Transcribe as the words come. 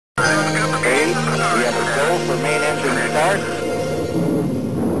go for main engine start.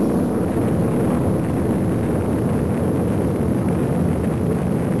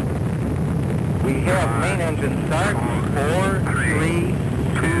 We have main engine start. 4, 3,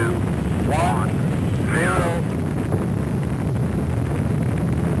 2, 1, 0.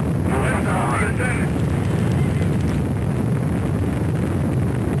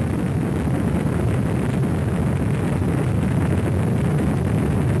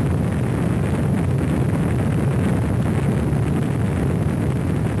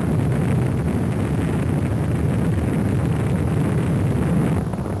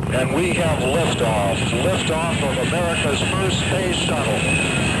 And we have liftoff of America's first space shuttle.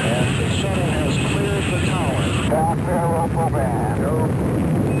 And the shuttle has cleared the tower. Farewell program. Go.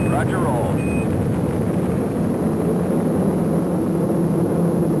 Roger, roll.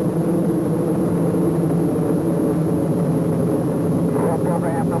 Roll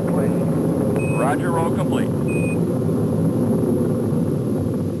program complete. Roger, roll complete.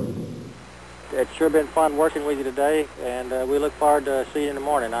 It's sure been fun working with you today, and we look forward to seeing you in the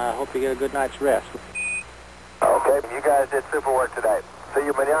morning. I hope you get a good night's rest. Okay, you guys did super work today. See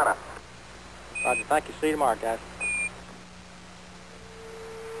you mañana. Roger, thank you. See you tomorrow, guys.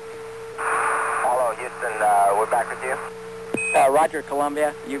 Hello, Houston, we're back with you. Roger,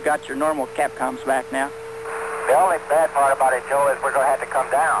 Columbia. You've got your normal Capcoms back now. The only bad part about it, Joe, is we're going to have to come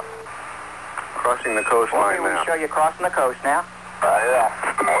down. Crossing the coastline We'll now. show you crossing the coast now. Yeah.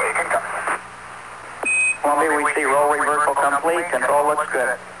 Well, you can come. Columbia, we see roll reversal complete. Control looks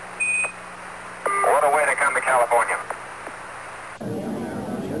good. What a way to come to California.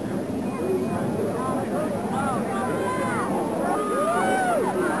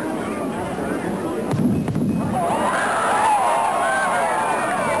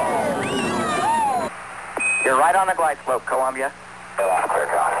 You're right on the glide slope, Columbia.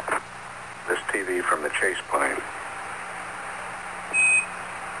 This TV from the chase plane.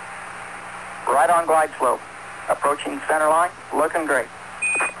 Right on glide slope. Approaching center line. Looking great.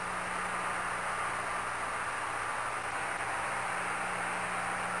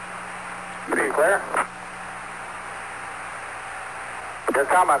 Pretty clear. You're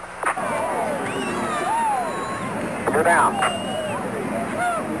coming. You're down.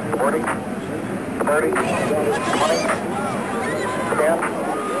 40, 30, 20, 10,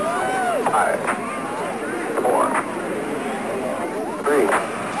 5, 4, 3, 2,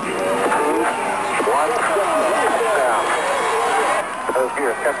 1, down. Those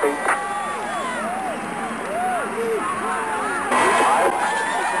gears, 10 feet.